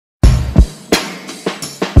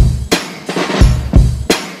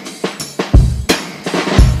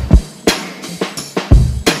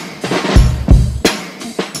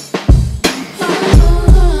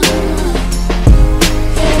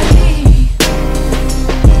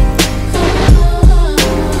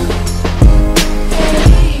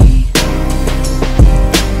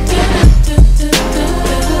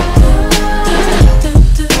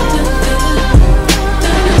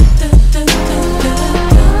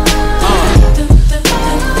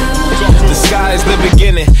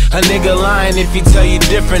A nigga lying if he tell you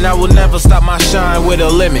different. I will never stop my shine with a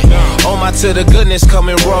limit. On my to the goodness, come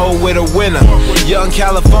and roll with a winner. Young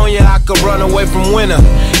California, I could run away from winter.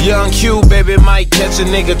 Young Q, baby, might catch a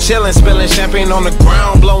nigga chillin', spilling champagne on the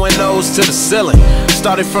ground, blowing nose to the ceiling.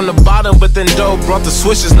 Started from the bottom, but then dope brought the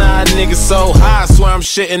switches. Now a nigga so high, I swear I'm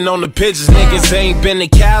shitting on the pigeons. Niggas ain't been to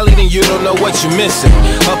Cali, then you don't know what you missing.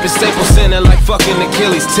 Up in Staples Center like fucking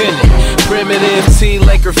Achilles tendon. Primitive T,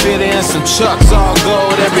 Laker fitted and some chucks. All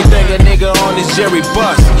gold, everything a nigga on is Jerry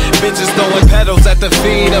Bus. Bitches throwing pedals at the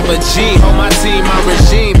feet of a G. On my team, my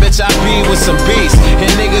regime, bitch, I be with some beasts. And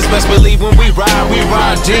niggas best believe when we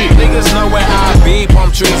ride deep. Niggas know where I be,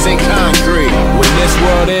 palm trees and concrete. When this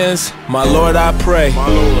world ends, my Lord, I pray,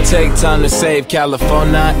 take time to save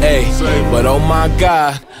California, but oh my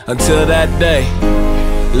God, until that day,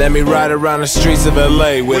 let me ride around the streets of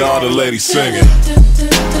LA with all the ladies singing.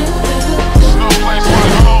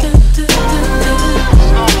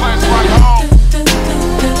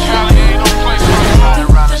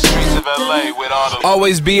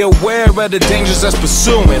 Always be aware of the dangers that's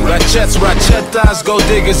pursuing. Rachettes, rachetas, gold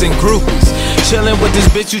diggers and groupies. Chillin' with this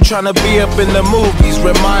bitch, you tryna be up in the movies.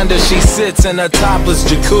 Reminder, she sits in a topless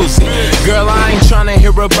jacuzzi. Girl, I ain't tryna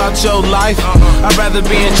hear about your life. I'd rather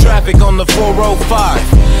be in traffic on the 405.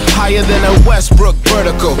 Higher than a Westbrook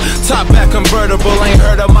vertical. Top back convertible, ain't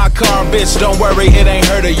heard of my car, bitch. Don't worry, it ain't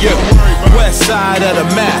heard of you. West side of the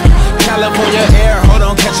map, California air, hold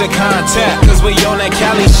on, catch a contact. Cause we on that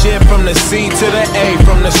Cali shit from the C to the A.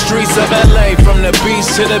 From the streets of LA, from the beach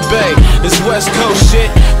to the bay. This West Coast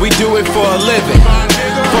shit, we do it for a living.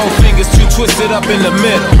 Four fingers too twisted up in the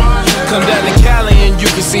middle. Come down to Cali and you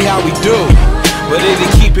can see how we do. But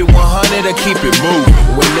it'll keep it 100 or keep it moving.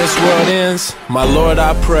 When this world ends, my Lord,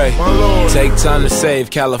 I pray, take time to save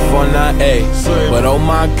California, but oh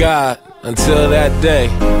my God, until that day,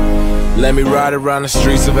 let me ride around the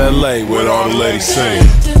streets of LA with all the ladies singing.